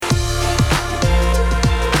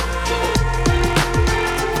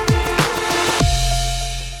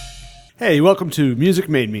Hey, welcome to Music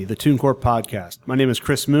Made Me, the TuneCore podcast. My name is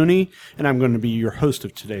Chris Mooney, and I'm going to be your host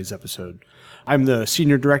of today's episode. I'm the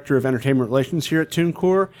Senior Director of Entertainment Relations here at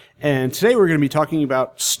TuneCore, and today we're going to be talking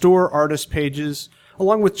about store artist pages,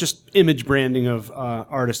 along with just image branding of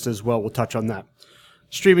artists as well. We'll touch on that.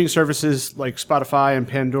 Streaming services like Spotify and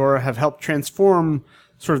Pandora have helped transform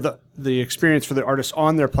sort of the experience for the artists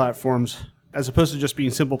on their platforms. As opposed to just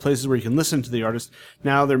being simple places where you can listen to the artist,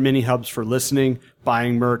 now they're mini hubs for listening,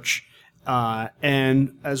 buying merch,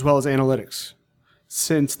 and as well as analytics.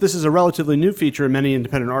 Since this is a relatively new feature and many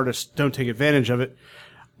independent artists don't take advantage of it,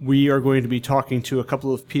 we are going to be talking to a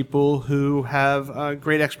couple of people who have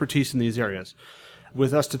great expertise in these areas.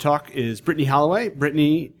 With us to talk is Brittany Holloway.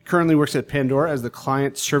 Brittany currently works at Pandora as the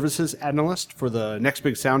Client Services Analyst for the Next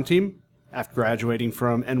Big Sound team after graduating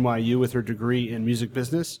from NYU with her degree in music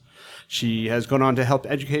business. She has gone on to help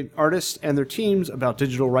educate artists and their teams about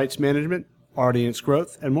digital rights management, audience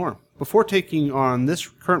growth, and more. Before taking on this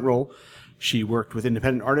current role, she worked with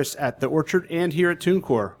independent artists at The Orchard and here at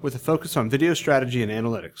TuneCore with a focus on video strategy and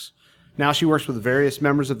analytics. Now she works with various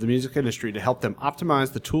members of the music industry to help them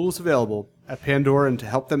optimize the tools available at Pandora and to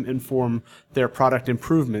help them inform their product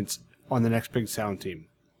improvements on the Next Big Sound team.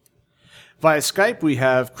 Via Skype, we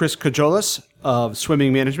have Chris Kajolis of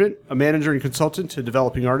Swimming Management, a manager and consultant to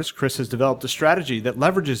developing artists. Chris has developed a strategy that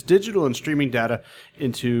leverages digital and streaming data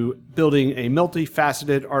into building a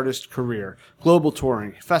multifaceted artist career, global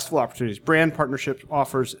touring, festival opportunities, brand partnerships,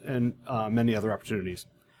 offers, and many other opportunities.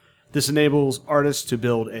 This enables artists to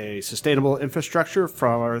build a sustainable infrastructure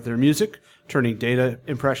for their music, turning data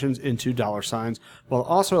impressions into dollar signs, while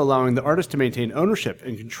also allowing the artist to maintain ownership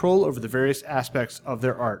and control over the various aspects of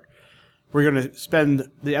their art. We're going to spend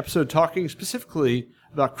the episode talking specifically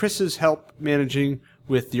about Chris's help managing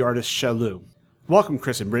with the artist Shalou. Welcome,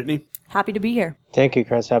 Chris and Brittany. Happy to be here. Thank you,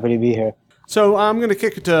 Chris. Happy to be here. So I'm going to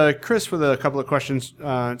kick it to Chris with a couple of questions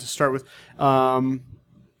to start with.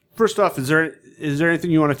 First off, is there anything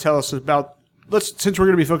you want to tell us about? Since we're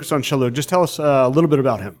going to be focused on Shalou, just tell us a little bit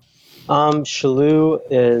about him. Shalou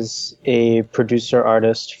is a producer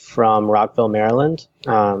artist from Rockville, Maryland.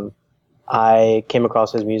 I came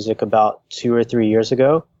across his music about 2 or 3 years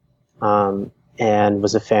ago and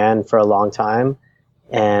was a fan for a long time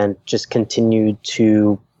and just continued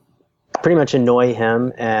to pretty much annoy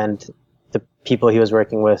him and the people he was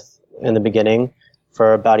working with in the beginning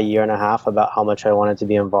for about a year and a half about how much I wanted to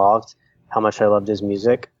be involved, how much I loved his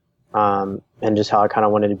music, and just how I kind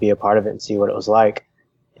of wanted to be a part of it and see what it was like.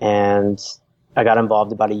 And I got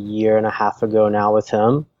involved about a year and a half ago now with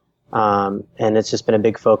him. And it's just been a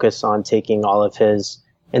big focus on taking all of his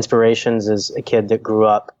inspirations as a kid that grew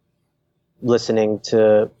up listening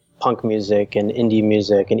to punk music and indie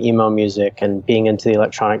music and emo music and being into the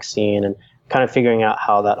electronic scene and kind of figuring out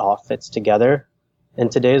how that all fits together in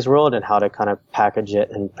today's world and how to kind of package it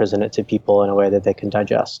and present it to people in a way that they can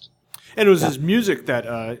digest. And it was his music that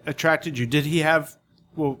attracted you. Did he have,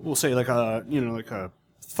 we'll say like a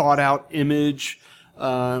thought out image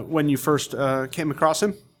when you first came across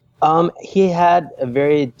him? He had a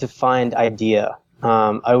very defined idea.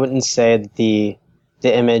 I wouldn't say that the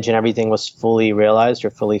image and everything was fully realized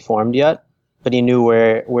or fully formed yet, but he knew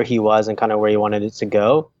where he was and kind of where he wanted it to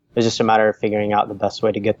go. It was just a matter of figuring out the best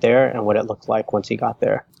way to get there and what it looked like once he got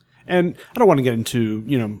there. And I don't want to get into,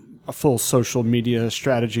 a full social media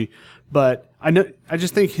strategy, but I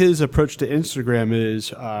just think his approach to Instagram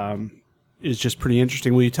is just pretty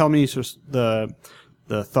interesting. Will you tell me sort of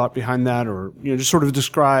the thought behind that, or just sort of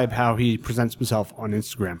describe how he presents himself on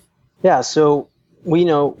Instagram? Yeah, so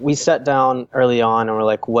we sat down early on and we're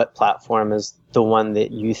like, what platform is the one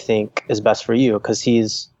that you think is best for you? Because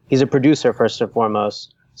he's a producer first and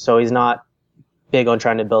foremost, so he's not big on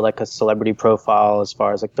trying to build like a celebrity profile as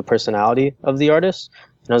far as like the personality of the artist.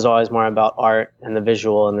 And it was always more about art and the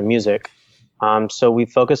visual and the music. So we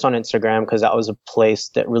focused on Instagram because that was a place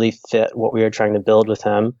that really fit what we were trying to build with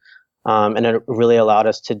him. And it really allowed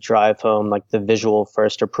us to drive home like the visual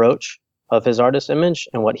first approach of his artist image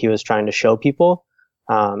and what he was trying to show people.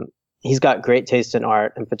 He's got great taste in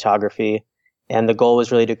art and photography, and the goal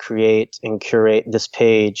was really to create and curate this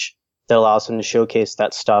page that allows him to showcase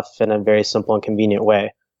that stuff in a very simple and convenient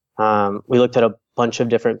way. We looked at a bunch of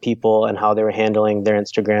different people and how they were handling their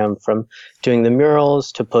Instagram, from doing the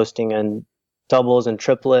murals to posting in doubles and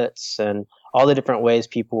triplets and all the different ways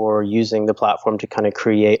people were using the platform to kind of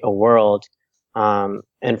create a world.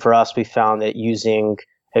 And for us, we found that using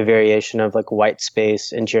a variation of like white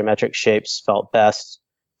space and geometric shapes felt best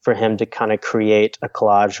for him to kind of create a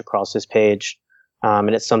collage across his page.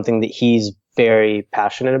 And it's something that he's very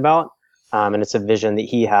passionate about. And it's a vision that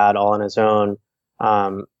he had all on his own.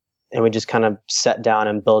 and we just kind of sat down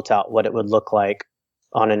and built out what it would look like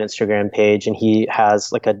on an Instagram page. And he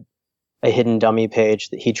has like a hidden dummy page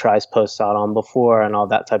that he tries posts out on before and all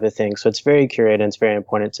that type of thing. So it's very curated and it's very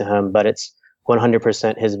important to him, but it's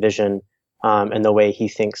 100% his vision and the way he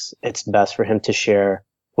thinks it's best for him to share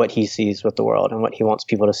what he sees with the world and what he wants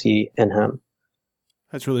people to see in him.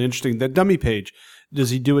 That's really interesting. That dummy page, does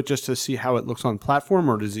he do it just to see how it looks on platform,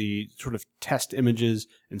 or does he sort of test images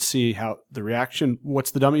and see how the reaction?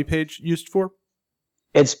 What's the dummy page used for?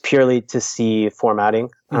 It's purely to see formatting.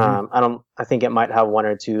 I think it might have one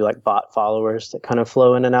or two like bot followers that kind of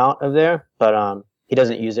flow in and out of there, but he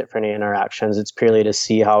doesn't use it for any interactions. It's purely to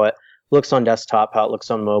see how it looks on desktop, how it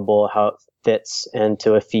looks on mobile, how it fits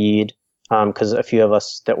into a feed. Because a few of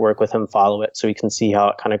us that work with him follow it, so we can see how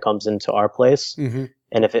it kind of comes into our place.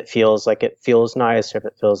 And if it feels like it feels nice, or if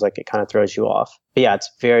it feels like it kind of throws you off. But yeah, it's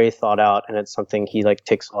very thought out, and it's something he like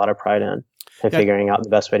takes a lot of pride in figuring out the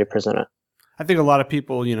best way to present it. I think a lot of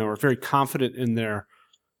people, are very confident in their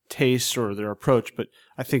tastes or their approach, but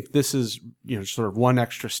I think this is, sort of one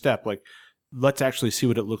extra step. Like, let's actually see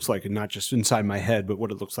what it looks like, and not just inside my head, but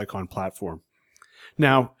what it looks like on platform.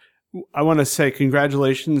 Now, I want to say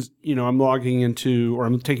congratulations. I'm logging into, or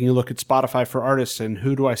I'm taking a look at Spotify for Artists, and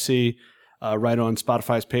who do I see right on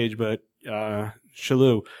Spotify's page but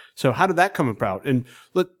Shalou. So how did that come about? And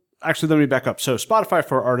let me back up. So Spotify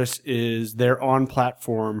for Artists is their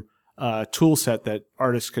on-platform tool set that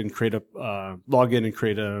artists can create log in and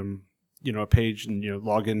create a page and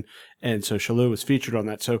log in. And so Shalou was featured on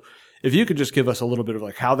that. So if you could just give us a little bit of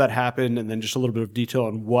like how that happened, and then just a little bit of detail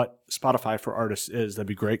on what Spotify for Artists is, that'd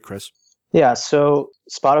be great, Chris. Yeah, so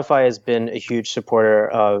Spotify has been a huge supporter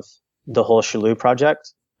of the whole Shalou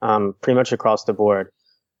project, pretty much across the board.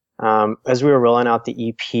 As we were rolling out the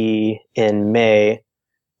EP in May,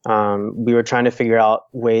 we were trying to figure out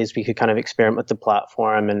ways we could kind of experiment with the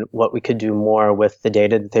platform and what we could do more with the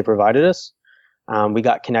data that they provided us. We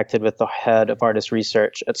got connected with the head of artist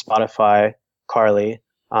research at Spotify, Carly,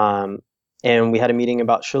 and we had a meeting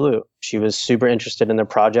about Shalou. She was super interested in the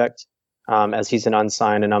project, as he's an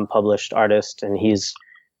unsigned and unpublished artist, and he's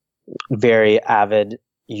very avid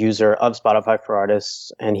user of Spotify for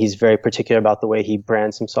Artists, and he's very particular about the way he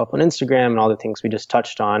brands himself on Instagram and all the things we just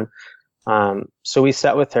touched on. So we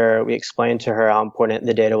sat with her, we explained to her how important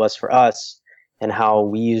the data was for us and how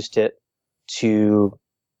we used it to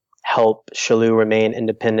help Shalou remain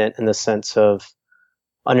independent in the sense of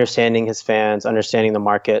understanding his fans, understanding the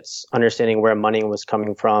markets, understanding where money was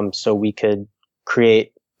coming from, so we could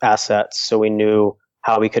create assets, so we knew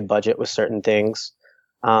how we could budget with certain things.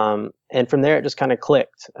 And from there, it just kind of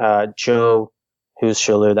clicked. Joe, who's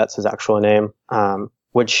Shalou, that's his actual name,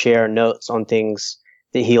 would share notes on things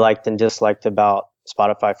that he liked and disliked about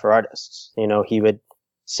Spotify for Artists. He would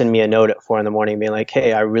send me a note at 4 a.m. being like,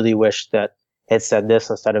 hey, I really wish that it said this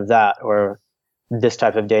instead of that, or this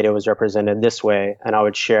type of data was represented this way. And I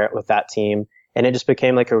would share it with that team. And it just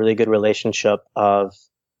became like a really good relationship of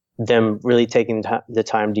them really taking the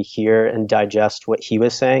time to hear and digest what he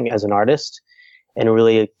was saying as an artist, and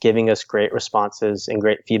really giving us great responses and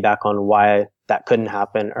great feedback on why that couldn't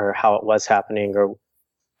happen, or how it was happening, or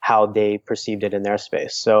how they perceived it in their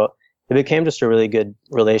space. So it became just a really good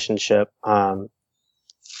relationship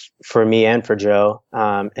for me and for Joe.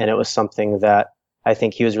 And it was something that I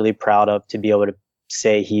think he was really proud of, to be able to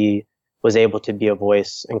say he was able to be a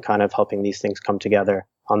voice and kind of helping these things come together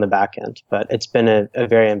on the back end. But it's been a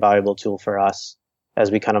very invaluable tool for us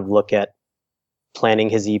as we kind of look at planning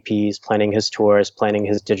his EPs, planning his tours, planning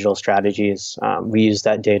his digital strategies. We use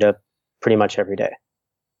that data pretty much every day.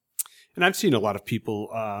 And I've seen a lot of people,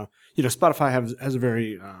 Spotify has a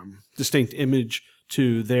very distinct image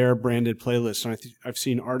to their branded playlists. And I've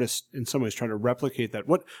seen artists in some ways try to replicate that.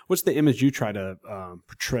 What's the image you try to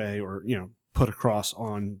portray or, put across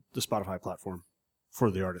on the Spotify platform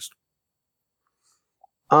for the artist?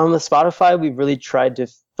 With Spotify, we've really tried to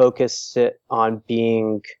focus it on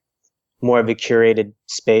being more of a curated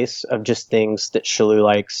space of just things that Shalou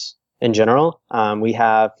likes in general. We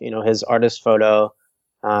have, his artist photo,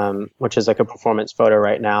 which is like a performance photo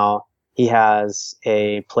right now. He has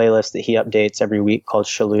a playlist that he updates every week called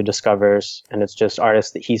Shalou Discovers, and it's just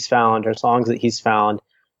artists that he's found or songs that he's found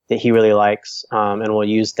that he really likes. And we'll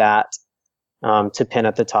use that to pin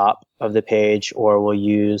at the top of the page, or we'll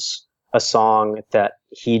use a song that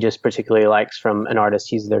he just particularly likes from an artist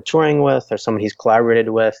he's either touring with or someone he's collaborated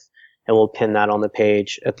with, and we'll pin that on the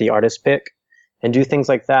page at the artist pick and do things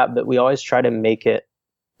like that. But we always try to make it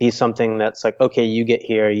be something that's like, okay, you get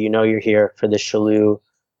here, you're here for the Shalou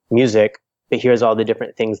music, but here's all the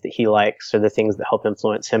different things that he likes or the things that help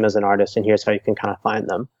influence him as an artist, and here's how you can kind of find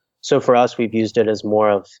them. So for us, we've used it as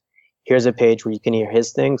more of here's a page where you can hear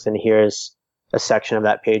his things, and here's a section of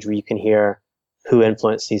that page where you can hear who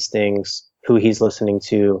influenced these things, who he's listening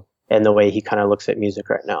to, and the way he kind of looks at music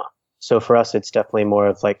right now. So for us, it's definitely more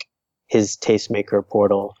of like his tastemaker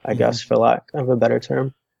portal, I guess, for lack of a better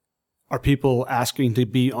term. Are people asking to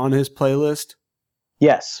be on his playlist?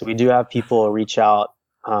 Yes, we do have people reach out.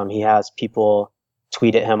 He has people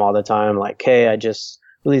tweet at him all the time, like, "Hey, I just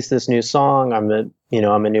released this new song. I'm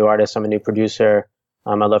a new artist. I'm a new producer.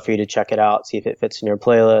 I'd love for you to check it out, see if it fits in your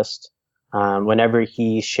playlist." Whenever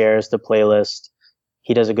he shares the playlist,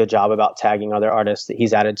 he does a good job about tagging other artists that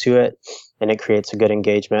he's added to it, and it creates a good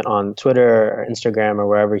engagement on Twitter or Instagram or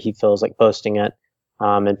wherever he feels like posting it.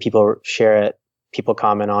 And people share it, people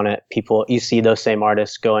comment on it, you see those same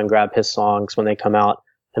artists go and grab his songs when they come out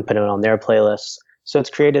and put it on their playlists. So it's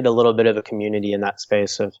created a little bit of a community in that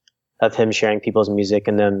space of him sharing people's music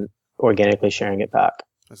and then organically sharing it back.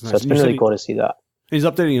 That's nice. So it's been really cool to see that. He's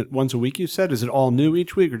updating it once a week, you said? Is it all new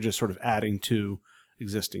each week or just sort of adding to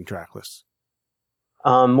existing track lists?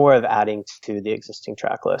 More of adding to the existing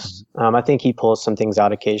track list. I think he pulls some things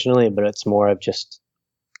out occasionally, but it's more of just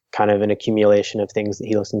kind of an accumulation of things that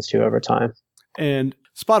he listens to over time. And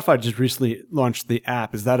Spotify just recently launched the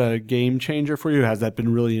app. Is that a game changer for you? Has that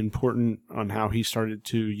been really important on how he started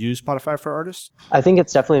to use Spotify for artists? I think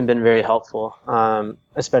it's definitely been very helpful,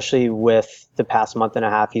 especially with the past month and a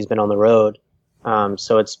half he's been on the road.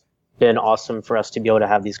 So it's been awesome for us to be able to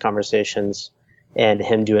have these conversations and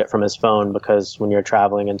him do it from his phone, because when you're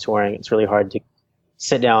traveling and touring, it's really hard to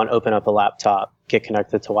sit down, open up a laptop, get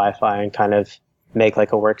connected to Wi-Fi, and kind of make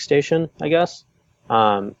like a workstation, I guess.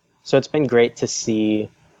 So it's been great to see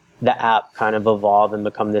the app kind of evolve and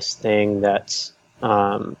become this thing that's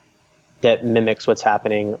that mimics what's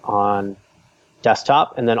happening on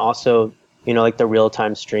desktop. And then also, like the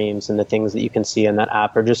real-time streams and the things that you can see in that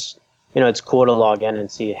app are just, it's cool to log in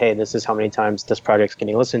and see, hey, this is how many times this project's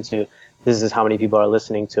getting listened to. This is how many people are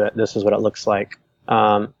listening to it. This is what it looks like.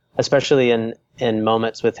 Especially in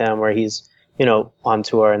moments with him where he's, on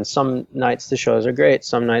tour, and some nights the shows are great.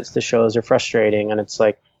 Some nights the shows are frustrating. And it's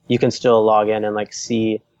like, you can still log in and like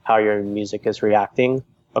see how your music is reacting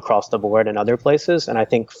across the board in other places. And I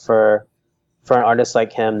think for an artist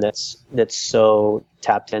like him that's so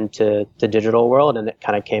tapped into the digital world and it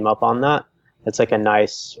kind of came up on that, it's like a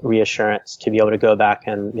nice reassurance to be able to go back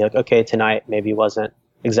and be like, okay, tonight maybe wasn't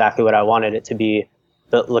exactly what I wanted it to be,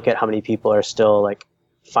 but look at how many people are still like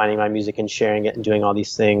finding my music and sharing it and doing all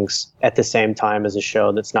these things at the same time as a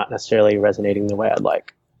show that's not necessarily resonating the way I'd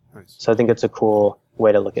like. Nice. So I think it's a cool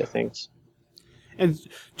way to look at things. And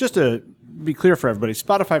just to be clear for everybody,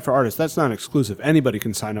 Spotify for Artists, that's not exclusive. Anybody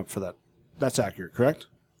can sign up for that. That's accurate, correct?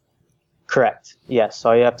 Correct. Yes.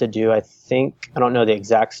 All you have to do, I don't know the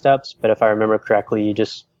exact steps, but if I remember correctly, you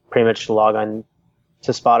just pretty much log on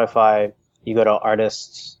to Spotify. You go to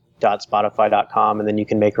artists.spotify.com, and then you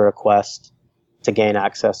can make a request to gain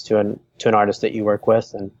access to an artist that you work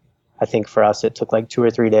with. And I think for us, it took like 2 or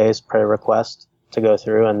 3 days per request to go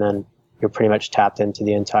through, and then you're pretty much tapped into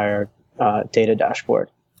the entire data dashboard.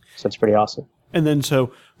 So it's pretty awesome. And then,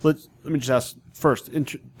 so let me just ask first,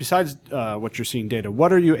 besides what you're seeing data,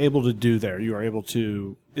 what are you able to do there? You are able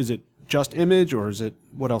to, is it just image, or is it,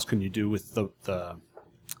 what else can you do with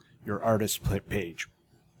your artist page?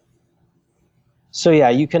 So yeah,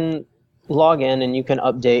 you can log in and you can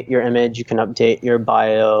update your image, you can update your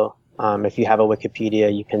bio. If you have a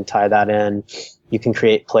Wikipedia, you can tie that in. You can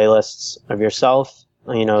create playlists of yourself,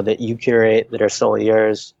 that you curate, that are solely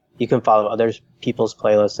yours. You can follow other people's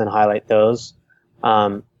playlists and highlight those.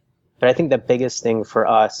 But I think the biggest thing for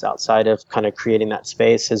us outside of kind of creating that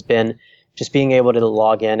space has been just being able to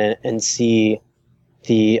log in and see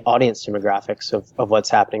the audience demographics of what's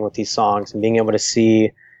happening with these songs, and being able to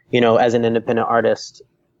see, as an independent artist,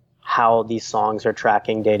 how these songs are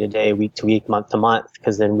tracking day to day, week to week, month to month,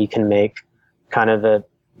 because then we can make kind of an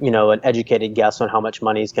educated guess on how much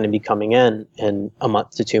money is going to be coming in a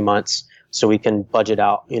month to 2 months. So we can budget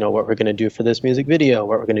out, what we're going to do for this music video,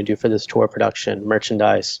 what we're going to do for this tour production,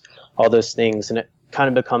 merchandise, all those things. And it kind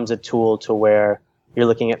of becomes a tool to where you're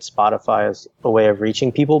looking at Spotify as a way of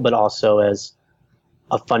reaching people, but also as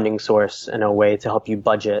a funding source and a way to help you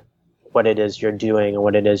budget what it is you're doing and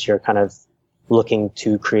what it is you're kind of looking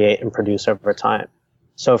to create and produce over time.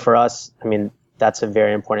 So for us, that's a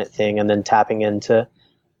very important thing. And then tapping into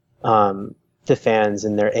the fans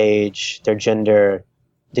and their age, their gender,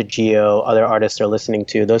 the geo, other artists they're listening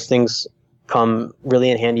to. Those things come really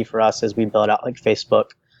in handy for us as we build out like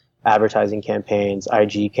Facebook advertising campaigns,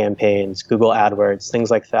 IG campaigns, Google AdWords, things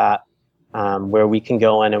like that, where we can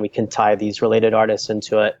go in and we can tie these related artists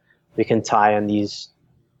into it. We can tie in these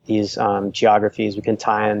these geographies, we can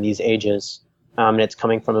tie in these ages, and it's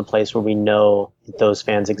coming from a place where we know that those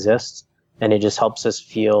fans exist, and it just helps us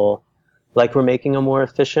feel like we're making a more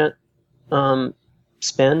efficient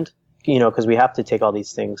spend, because we have to take all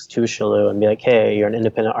these things to Shalou and be like, hey, you're an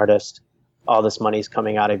independent artist, all this money's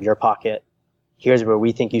coming out of your pocket. Here's where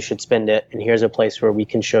we think you should spend it, and here's a place where we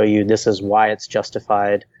can show you this is why it's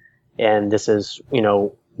justified, and this is,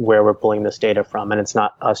 where we're pulling this data from, and it's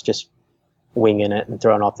not us just winging it and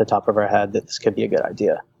throwing off the top of our head that this could be a good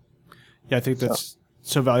idea. Yeah, I think that's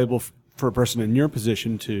so valuable for a person in your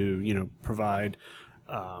position to, provide,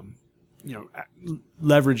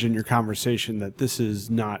 leverage in your conversation that this is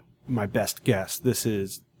not my best guess. This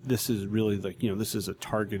is really this is a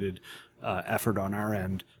targeted effort on our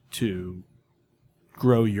end to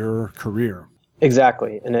grow your career.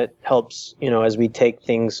 Exactly. And it helps, as we take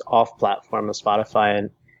things off platform of Spotify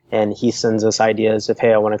and he sends us ideas of,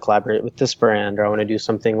 hey, I want to collaborate with this brand, or I want to do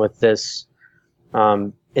something with this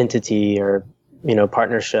entity or,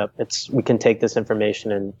 partnership. We can take this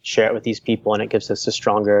information and share it with these people, and it gives us a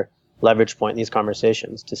stronger leverage point in these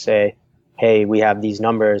conversations to say, hey, we have these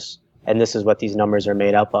numbers, and this is what these numbers are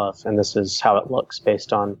made up of, and this is how it looks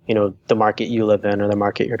based on, the market you live in or the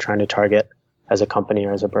market you're trying to target as a company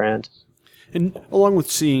or as a brand. And along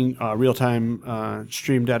with seeing real-time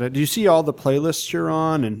stream data, do you see all the playlists you're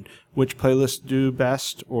on and which playlists do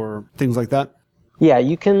best or things like that? Yeah,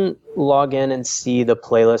 you can log in and see the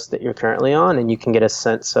playlist that you're currently on, and you can get a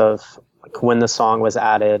sense of when the song was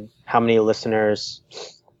added, how many listeners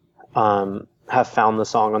have found the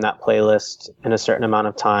song on that playlist in a certain amount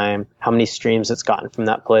of time, how many streams it's gotten from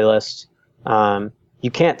that playlist.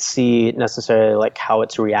 You can't see necessarily how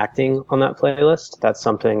it's reacting on that playlist. That's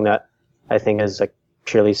something that I think is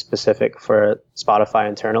purely specific for Spotify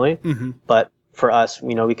internally. Mm-hmm. But for us,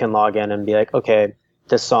 we can log in and be like, okay,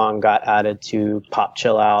 this song got added to Pop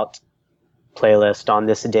Chill Out playlist on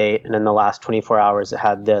this date, and in the last 24 hours it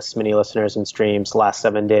had this many listeners and streams, last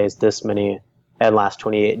 7 days this many, and last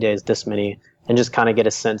 28 days this many, and just kind of get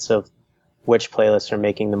a sense of which playlists are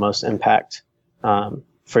making the most impact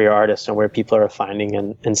for your artist and where people are finding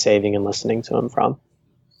and saving and listening to them from.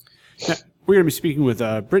 Yeah. We're going to be speaking with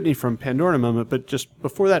Brittany from Pandora in a moment, but just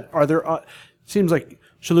before that, are there? Seems like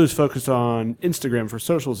Shalou's focused on Instagram for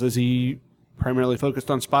socials. Is he primarily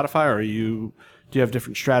focused on Spotify, or do you have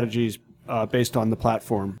different strategies based on the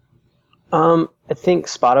platform? I think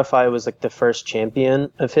Spotify was the first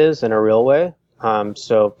champion of his in a real way.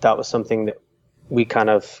 So that was something that we kind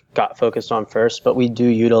of got focused on first, but we do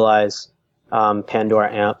utilize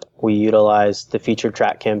Pandora AMP. We utilize the featured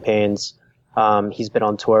track campaigns. He's been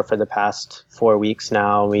on tour for the past 4 weeks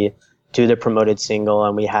now. We do the promoted single,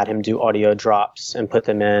 and we had him do audio drops and put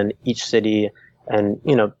them in each city, and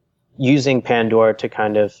using Pandora to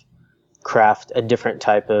kind of craft a different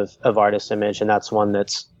type of artist image. And that's one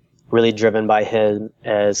that's really driven by him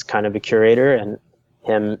as kind of a curator, and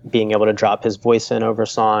him being able to drop his voice in over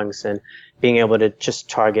songs and being able to just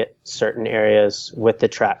target certain areas with the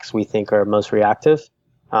tracks we think are most reactive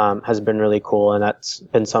has been really cool. And that's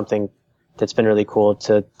been something that's been really cool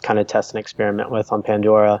to kind of test and experiment with on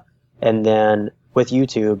Pandora. And then with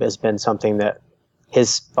YouTube has been something that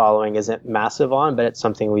his following isn't massive on, but it's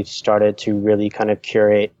something we've started to really kind of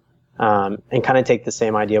curate and kind of take the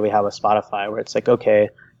same idea we have with Spotify, where it's okay,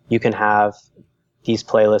 you can have these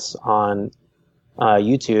playlists on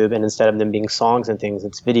YouTube, and instead of them being songs and things,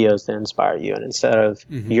 it's videos that inspire you. And instead of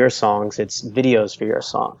your songs, it's videos for your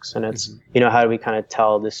songs. And it's, how do we kind of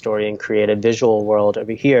tell this story and create a visual world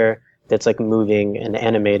over here that's moving and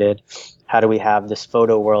animated? How do we have this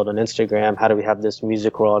photo world on Instagram? How do we have this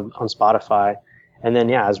music world on Spotify? And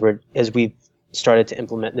then, as we've started to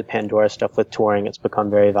implement the Pandora stuff with touring, it's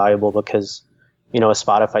become very valuable because, with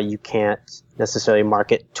Spotify, you can't necessarily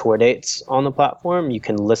market tour dates on the platform. You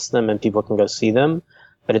can list them and people can go see them,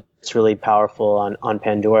 but it's really powerful on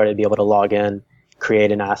Pandora to be able to log in,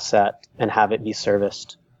 create an asset, and have it be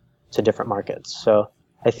serviced to different markets. So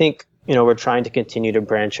I think, we're trying to continue to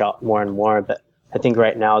branch out more and more, but I think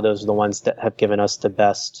right now those are the ones that have given us the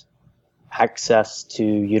best access to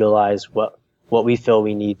utilize what we feel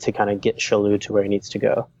we need to kind of get Shalou to where he needs to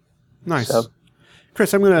go. Nice. So,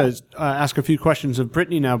 Chris, I'm going to ask a few questions of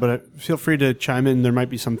Brittany now, but feel free to chime in. There might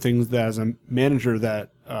be some things that as a manager that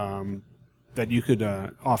you could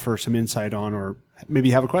offer some insight on or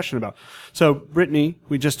maybe have a question about. So, Brittany,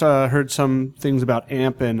 we just heard some things about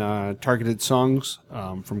AMP and targeted songs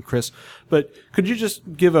from Chris, but could you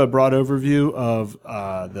just give a broad overview of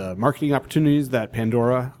the marketing opportunities that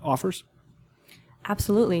Pandora offers?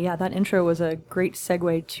 Absolutely. Yeah, that intro was a great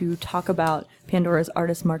segue to talk about Pandora's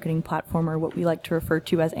artist marketing platform, or what we like to refer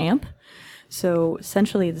to as AMP. So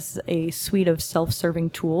essentially, this is a suite of self-serving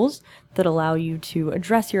tools that allow you to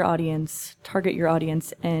address your audience, target your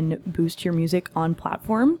audience, and boost your music on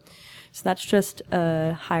platform. So that's just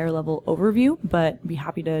a higher level overview, but I'd be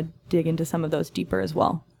happy to dig into some of those deeper as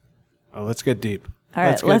well. Oh, let's get deep. All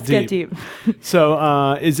right, let's get deep.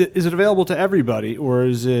 So is it available to everybody, or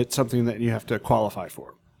is it something that you have to qualify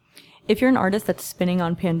for? If you're an artist that's spinning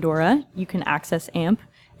on Pandora, you can access AMP,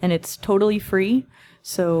 and it's totally free.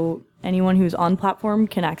 So anyone who's on platform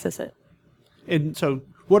can access it. And so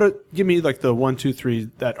give me like the 1, 2, 3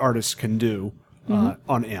 that artists can do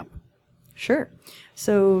on AMP. Sure.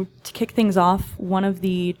 So to kick things off, one of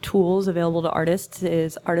the tools available to artists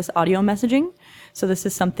is artist audio messaging. So this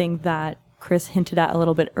is something that Chris hinted at a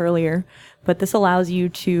little bit earlier, but this allows you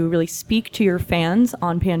to really speak to your fans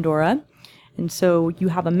on Pandora. And so you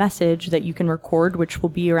have a message that you can record, which will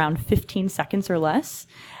be around 15 seconds or less.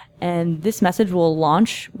 And this message will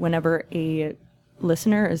launch whenever a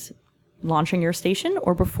listener is launching your station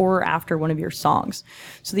or before or after one of your songs.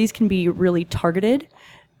 So these can be really targeted.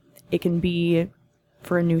 It can be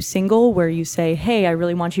for a new single where you say, hey, I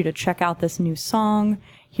really want you to check out this new song.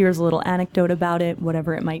 Here's a little anecdote about it,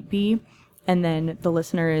 whatever it might be. And then the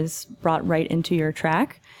listener is brought right into your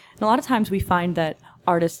track. And a lot of times we find that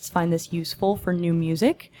artists find this useful for new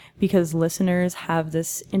music because listeners have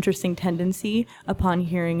this interesting tendency upon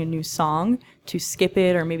hearing a new song to skip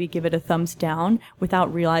it or maybe give it a thumbs down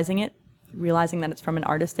without realizing that it's from an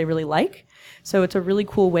artist they really like. So it's a really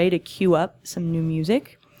cool way to queue up some new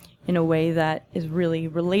music in a way that is really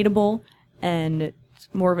relatable and it's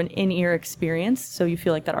more of an in-ear experience, so you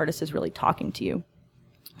feel like that artist is really talking to you.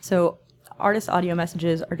 So artist audio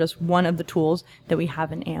messages are just one of the tools that we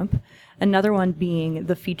have in AMP. Another one being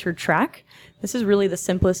the featured track. This is really the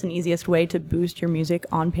simplest and easiest way to boost your music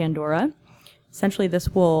on Pandora. Essentially, this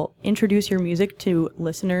will introduce your music to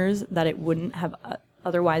listeners that it wouldn't have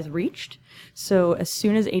otherwise reached. So as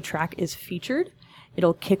soon as a track is featured,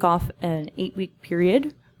 it'll kick off an 8-week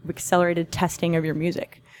period of accelerated testing of your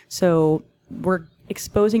music. So we're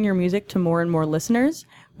exposing your music to more and more listeners,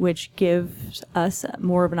 which gives us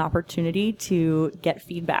more of an opportunity to get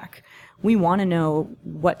feedback. We want to know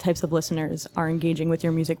what types of listeners are engaging with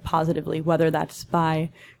your music positively, whether that's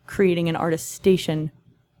by creating an artist station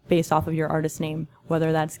based off of your artist name,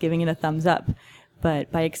 whether that's giving it a thumbs up.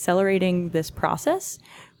 But by accelerating this process,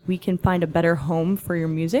 we can find a better home for your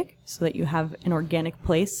music so that you have an organic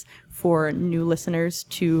place for new listeners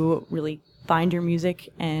to really find your music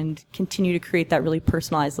and continue to create that really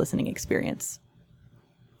personalized listening experience.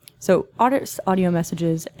 So artist audio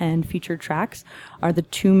messages and featured tracks are the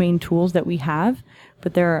two main tools that we have,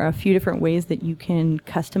 but there are a few different ways that you can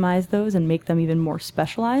customize those and make them even more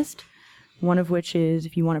specialized. One of which is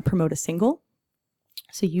if you want to promote a single.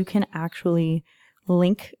 So you can actually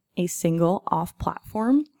link a single off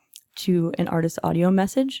platform to an artist audio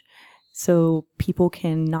message. So people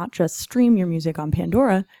can not just stream your music on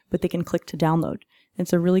Pandora, but they can click to download.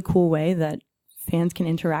 It's a really cool way that fans can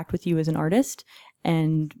interact with you as an artist.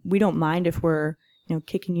 And we don't mind if we're,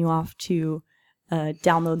 kicking you off to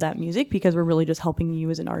download that music because we're really just helping you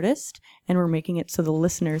as an artist. And we're making it so the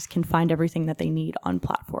listeners can find everything that they need on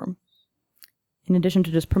platform. In addition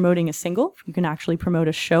to just promoting a single, you can actually promote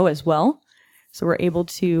a show as well. So we're able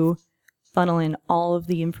to funnel in all of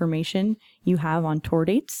the information you have on tour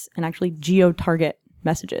dates and actually geo-target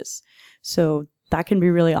messages. So that can be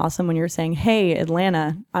really awesome when you're saying, hey,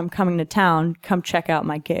 Atlanta, I'm coming to town. Come check out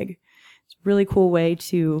my gig. It's a really cool way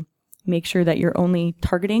to make sure that you're only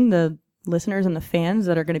targeting the listeners and the fans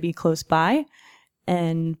that are going to be close by.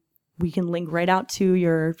 And we can link right out to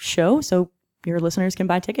your show so your listeners can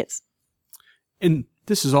buy tickets. And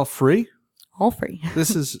this is all free? All free.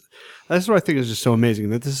 That's what I think is just so amazing,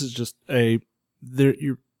 that this is just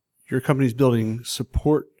your company's building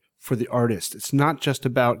support for the artist. It's not just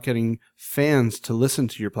about getting fans to listen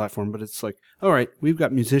to your platform, but it's like, all right, we've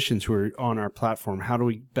got musicians who are on our platform. How do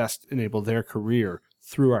we best enable their career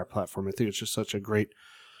through our platform? I think it's just such a great,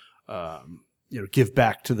 give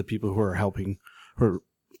back to the people who are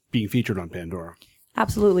being featured on Pandora.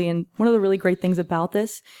 Absolutely. And one of the really great things about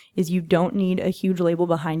this is you don't need a huge label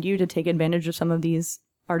behind you to take advantage of some of these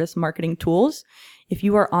artist marketing tools. If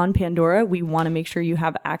you are on Pandora, we want to make sure you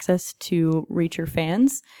have access to reach your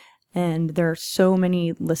fans. And there are so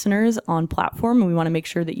many listeners on platform, and we want to make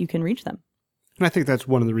sure that you can reach them. And I think that's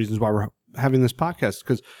one of the reasons why we're having this podcast,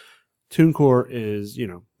 because TuneCore is,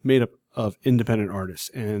 made up of independent artists,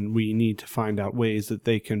 and we need to find out ways that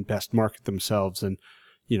they can best market themselves. And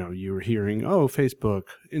you were hearing, Facebook,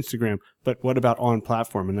 Instagram, but what about on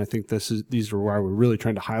platform? And I think these are why we're really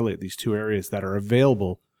trying to highlight these two areas that are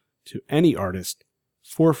available to any artist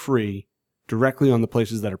for free directly on the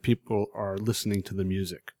places that people are listening to the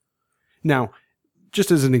music. Now,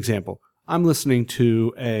 just as an example, I'm listening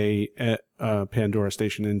to a Pandora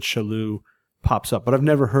station and Shalou pops up, but I've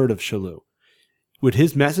never heard of Shalou. Would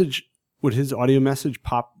his audio message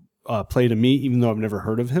play to me even though I've never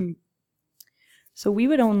heard of him? So we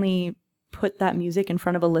would only put that music in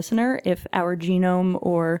front of a listener if our genome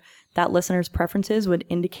or that listener's preferences would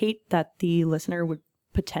indicate that the listener would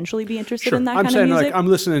potentially be interested in that kind of music. I'm saying, like,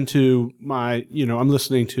 I'm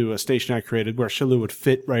listening to a station I created where Shalou would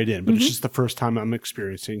fit right in, but it's just the first time I'm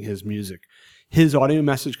experiencing his music. His audio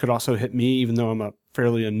message could also hit me, even though I'm a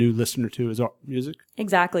new listener to his music.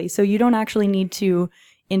 Exactly. So you don't actually need to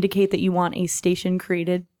indicate that you want a station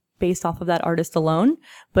created based off of that artist alone.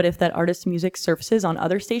 But if that artist's music surfaces on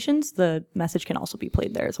other stations, the message can also be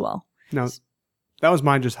played there as well. Now, that was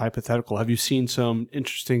mine just hypothetical. Have you seen some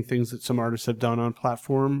interesting things that some artists have done on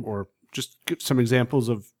platform, or just give some examples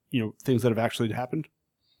of, things that have actually happened?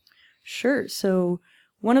 Sure. So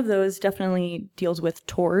one of those definitely deals with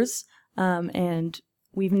tours. And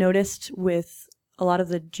we've noticed with a lot of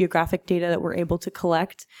the geographic data that we're able to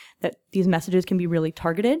collect that these messages can be really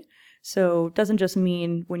targeted. So it doesn't just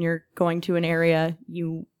mean when you're going to an area,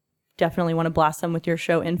 you definitely want to blast them with your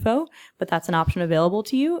show info, but that's an option available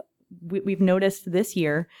to you. We've noticed this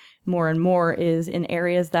year more and more is in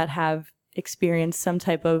areas that have experienced some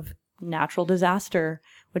type of natural disaster,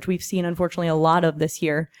 which we've seen unfortunately a lot of this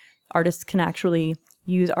year. Artists can actually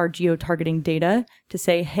use our geo-targeting data to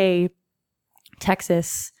say, hey,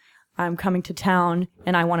 Texas, I'm coming to town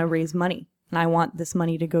and I want to raise money. And I want this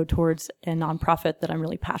money to go towards a nonprofit that I'm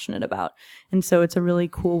really passionate about. And so it's a really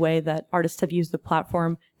cool way that artists have used the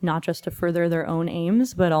platform, not just to further their own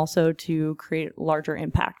aims, but also to create larger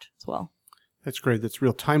impact as well. That's great. That's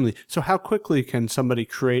real timely. So how quickly can somebody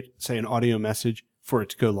create, say, an audio message for it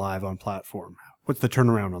to go live on platform? What's the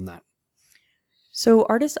turnaround on that? So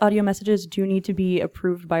artist audio messages do need to be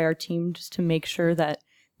approved by our team just to make sure that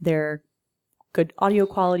they're good audio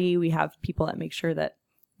quality. We have people that make sure that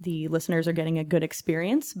the listeners are getting a good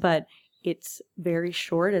experience, but it's very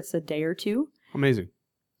short. It's a day or two. Amazing.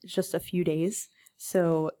 It's just a few days.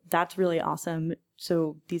 So that's really awesome.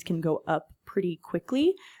 So these can go up pretty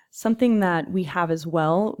quickly. Something that we have as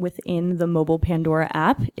well within the mobile Pandora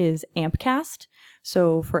app is Ampcast.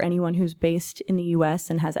 So for anyone who's based in the US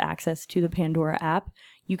and has access to the Pandora app,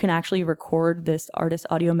 you can actually record this artist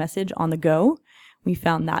audio message on the go. We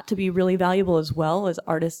found that to be really valuable as well, as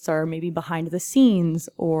artists are maybe behind the scenes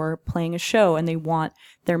or playing a show and they want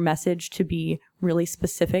their message to be really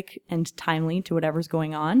specific and timely to whatever's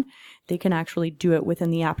going on. They can actually do it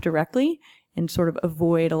within the app directly and sort of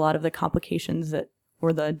avoid a lot of the complications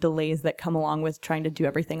or the delays that come along with trying to do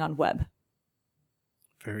everything on web.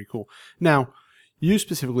 Very cool. Now, you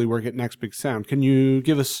specifically work at Next Big Sound. Can you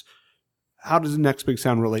give us, how does Next Big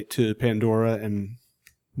Sound relate to Pandora and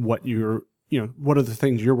what are the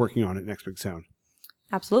things you're working on at Next Big Sound?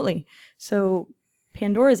 Absolutely. So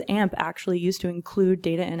Pandora's AMP actually used to include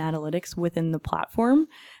data and analytics within the platform,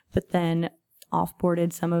 but then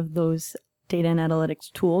offboarded some of those data and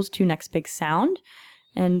analytics tools to Next Big Sound.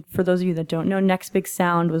 And for those of you that don't know, Next Big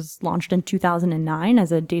Sound was launched in 2009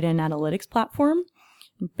 as a data and analytics platform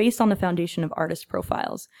based on the foundation of artist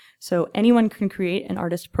profiles. So anyone can create an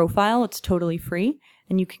artist profile. It's totally free.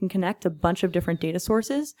 And you can connect a bunch of different data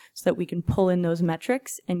sources so that we can pull in those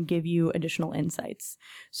metrics and give you additional insights.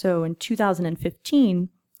 So in 2015,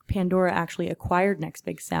 Pandora actually acquired Next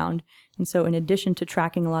Big Sound. And so in addition to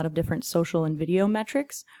tracking a lot of different social and video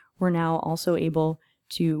metrics, we're now also able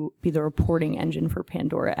to be the reporting engine for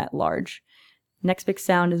Pandora at large. Next Big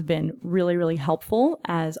Sound has been really, really helpful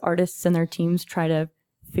as artists and their teams try to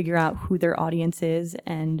figure out who their audience is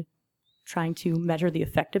and trying to measure the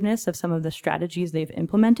effectiveness of some of the strategies they've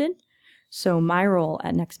implemented. So my role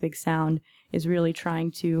at Next Big Sound is really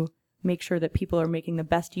trying to make sure that people are making the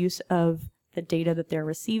best use of the data that they're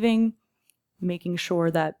receiving, making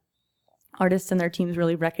sure that artists and their teams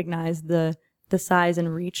really recognize the size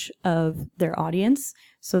and reach of their audience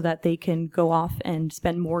so that they can go off and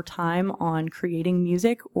spend more time on creating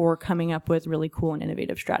music or coming up with really cool and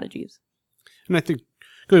innovative strategies. And I think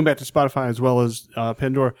going back to Spotify as well as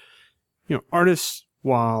Pandora, artists,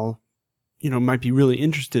 while, might be really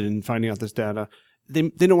interested in finding out this data, they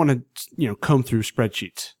don't want to, comb through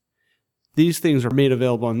spreadsheets. These things are made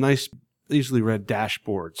available on nice, easily read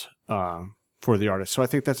dashboards for the artist. So I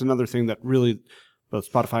think that's another thing that really both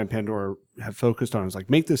Spotify and Pandora have focused on is like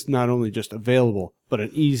make this not only just available, but an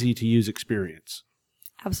easy to use experience.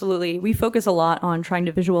 Absolutely. We focus a lot on trying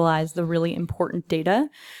to visualize the really important data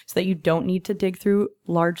so that you don't need to dig through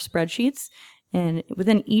large spreadsheets. And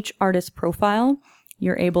within each artist profile,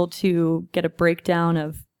 you're able to get a breakdown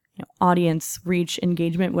of audience, reach,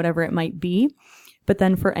 engagement, whatever it might be. But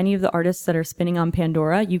then for any of the artists that are spinning on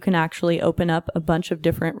Pandora, you can actually open up a bunch of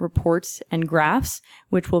different reports and graphs,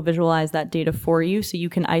 which will visualize that data for you. So you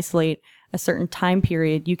can isolate a certain time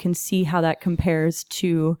period. You can see how that compares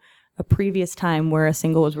to a previous time where a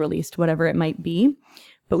single was released, whatever it might be.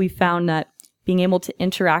 But we found that being able to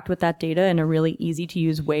interact with that data in a really easy to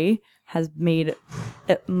use way has made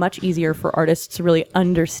it much easier for artists to really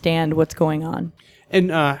understand what's going on. And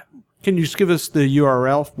can you just give us the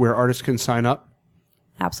URL where artists can sign up?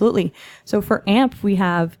 Absolutely. So for AMP, we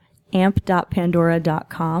have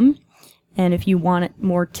amp.pandora.com. And if you want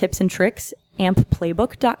more tips and tricks,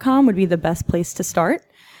 ampplaybook.com would be the best place to start.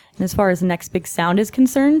 And as far as Next Big Sound is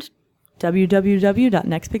concerned,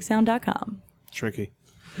 www.nextbigsound.com. Tricky.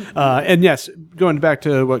 And yes, going back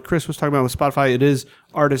to what Chris was talking about with Spotify, it is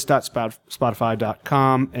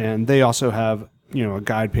artist.spotify.com. And they also have, a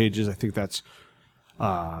guide pages. I think that's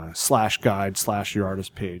 /guide/your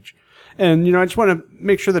artist page. And, I just want to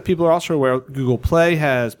make sure that people are also aware Google Play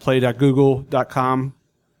has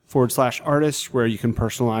play.google.com/artists where you can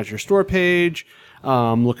personalize your store page,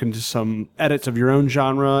 look into some edits of your own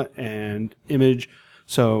genre and image.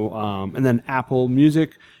 So, and then Apple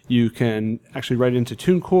Music, you can actually write into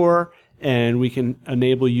TuneCore and we can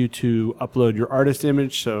enable you to upload your artist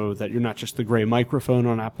image so that you're not just the gray microphone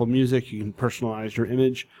on Apple Music. You can personalize your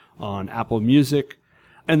image on Apple Music.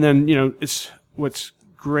 And then, it's what's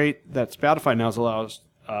great that Spotify now allows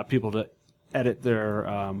people to edit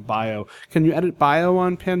their bio. Can you edit bio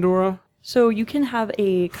on Pandora? So you can have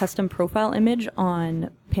a custom profile image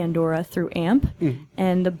on Pandora through AMP,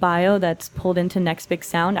 and the bio that's pulled into Next Big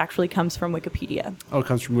Sound actually comes from Wikipedia. Oh, it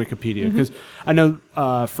comes from Wikipedia. Because I know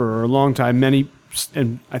for a long time, many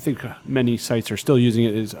sites are still using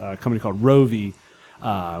it, is a company called Rovi,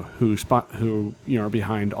 who are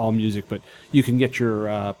behind AllMusic, but you can get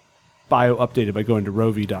your bio updated by going to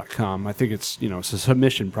rovi.com. I think it's a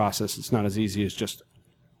submission process. It's not as easy as just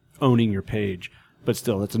owning your page, but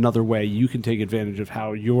still, it's another way you can take advantage of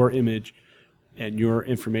how your image and your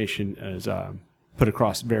information is put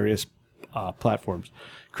across various platforms.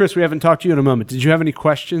 Chris, we haven't talked to you in a moment. Did you have any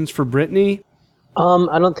questions for Brittany?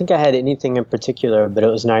 I don't think I had anything in particular, but it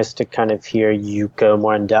was nice to kind of hear you go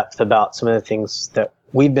more in depth about some of the things that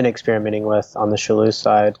we've been experimenting with on the Shalou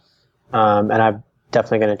side. And I'm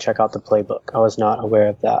definitely going to check out the playbook. I was not aware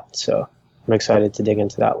of that, so I'm excited to dig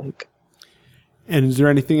into that link. And is there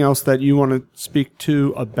anything else that you want to speak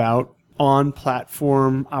to about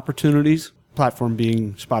on-platform opportunities? Platform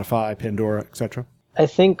being Spotify, Pandora, etc. I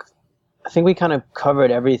think we kind of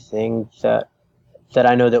covered everything that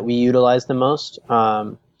I know that we utilize the most.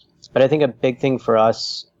 But I think a big thing for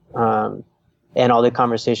us and all the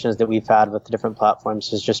conversations that we've had with the different platforms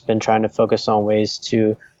has just been trying to focus on ways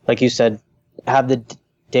to, like you said, have the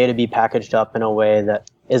data be packaged up in a way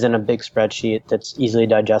that isn't a big spreadsheet that's easily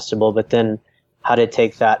digestible, but then how to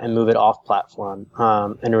take that and move it off platform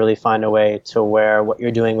and really find a way to where what you're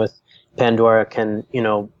doing with Pandora can,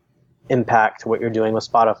 impact what you're doing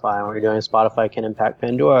with Spotify, and what you're doing with Spotify can impact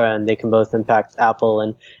Pandora, and they can both impact Apple.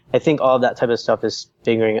 And I think all of that type of stuff is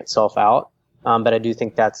figuring itself out. But I do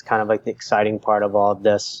think that's kind of like the exciting part of all of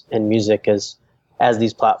this in music is as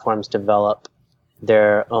these platforms develop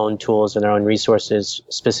their own tools and their own resources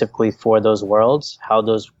specifically for those worlds, how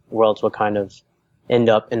those worlds will kind of end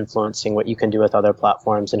up influencing what you can do with other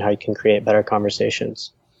platforms and how you can create better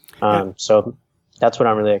conversations. So that's what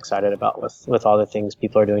I'm really excited about with all the things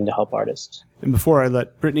people are doing to help artists. And before I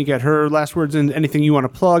let Brittany get her last words in, anything you want to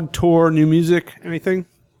plug, tour, new music, anything?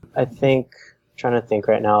 I'm trying to think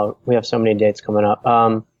right now. We have so many dates coming up.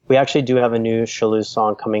 We actually do have a new Shalou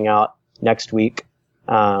song coming out next week.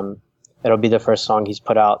 It'll be the first song he's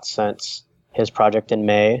put out since his project in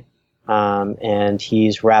May. And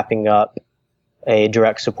he's wrapping up a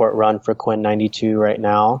direct support run for Quinn 92 right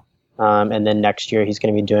now. And then next year he's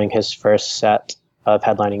going to be doing his first set of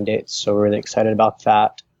headlining dates. So we're really excited about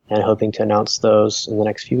that and hoping to announce those in the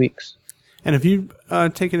next few weeks. And have you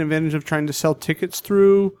taken advantage of trying to sell tickets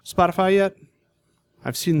through Spotify yet?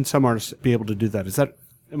 I've seen some artists be able to do that.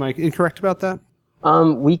 Am I incorrect about that?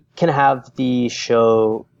 We can have the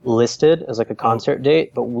show listed as like a concert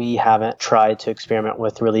date, but we haven't tried to experiment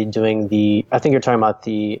with really doing I think you're talking about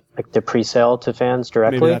the pre-sale to fans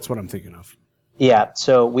directly. Maybe that's what I'm thinking of. Yeah,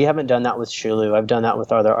 so we haven't done that with Shalou. I've done that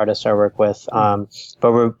with other artists I work with,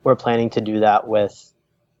 but we're planning to do that with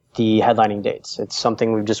the headlining dates. It's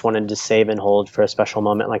something we've just wanted to save and hold for a special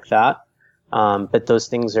moment like that. But those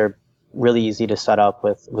things are really easy to set up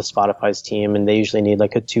with Spotify's team, and they usually need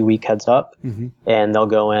like a 2-week heads up. And they'll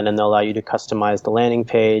go in and they'll allow you to customize the landing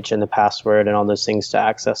page and the password and all those things to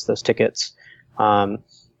access those tickets. And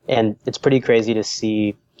it's pretty crazy to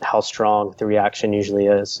see how strong the reaction usually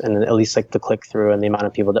is, and at least like the click through and the amount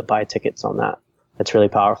of people that buy tickets on that. It's really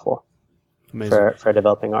powerful. Amazing. For a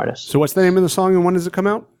developing artist. So what's the name of the song and when does it come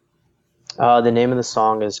out? The name of the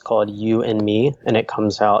song is called You and Me, and it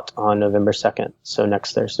comes out on November 2nd, so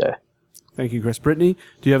next Thursday. Thank you, Chris. Brittany,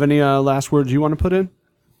 do you have any last words you want to put in?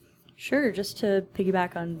 Sure. Just to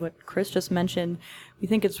piggyback on what Chris just mentioned, we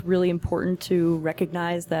think it's really important to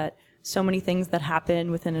recognize that so many things that happen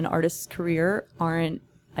within an artist's career aren't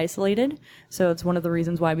isolated. So it's one of the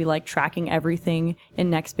reasons why we like tracking everything in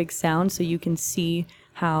Next Big Sound, so you can see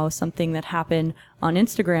how something that happened on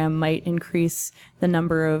Instagram might increase the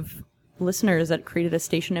number of listeners that created a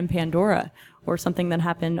station in Pandora, or something that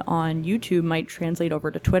happened on YouTube might translate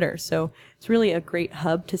over to Twitter. So it's really a great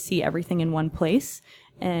hub to see everything in one place.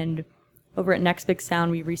 And over at Next Big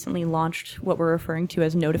Sound, we recently launched what we're referring to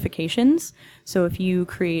as notifications. So if you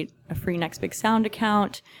create a free Next Big Sound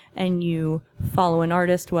account and you follow an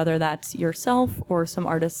artist, whether that's yourself or some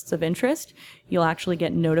artists of interest, you'll actually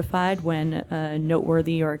get notified when a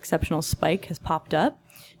noteworthy or exceptional spike has popped up.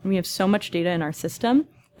 And we have so much data in our system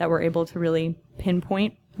that we're able to really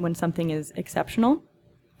pinpoint when something is exceptional.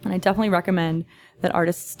 And I definitely recommend that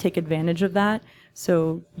artists take advantage of that,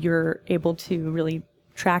 so you're able to really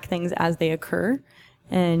track things as they occur,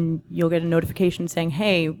 and you'll get a notification saying,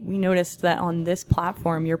 hey, we noticed that on this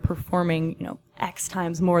platform you're performing, X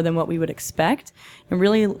times more than what we would expect. It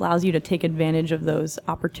really allows you to take advantage of those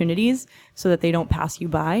opportunities so that they don't pass you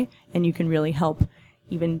by, and you can really help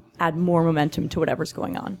even add more momentum to whatever's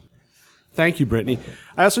going on. Thank you, Brittany.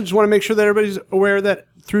 I also just want to make sure that everybody's aware that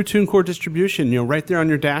through TuneCore distribution, right there on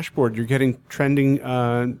your dashboard, you're getting trending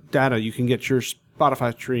data. You can get your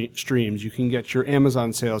Spotify streams, you can get your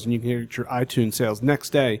Amazon sales, and you can get your iTunes sales.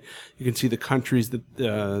 Next day, you can see the countries that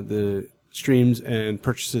the streams and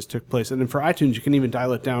purchases took place. And then for iTunes, you can even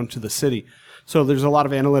dial it down to the city. So there's a lot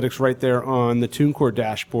of analytics right there on the TuneCore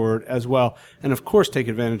dashboard as well. And of course, take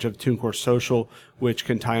advantage of TuneCore Social, which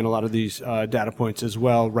can tie in a lot of these data points as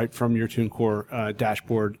well, right from your TuneCore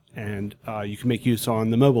dashboard. And you can make use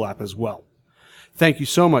on the mobile app as well. Thank you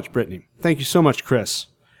so much, Brittany. Thank you so much, Chris.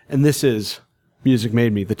 And this is Music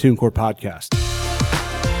Made Me, the TuneCore podcast.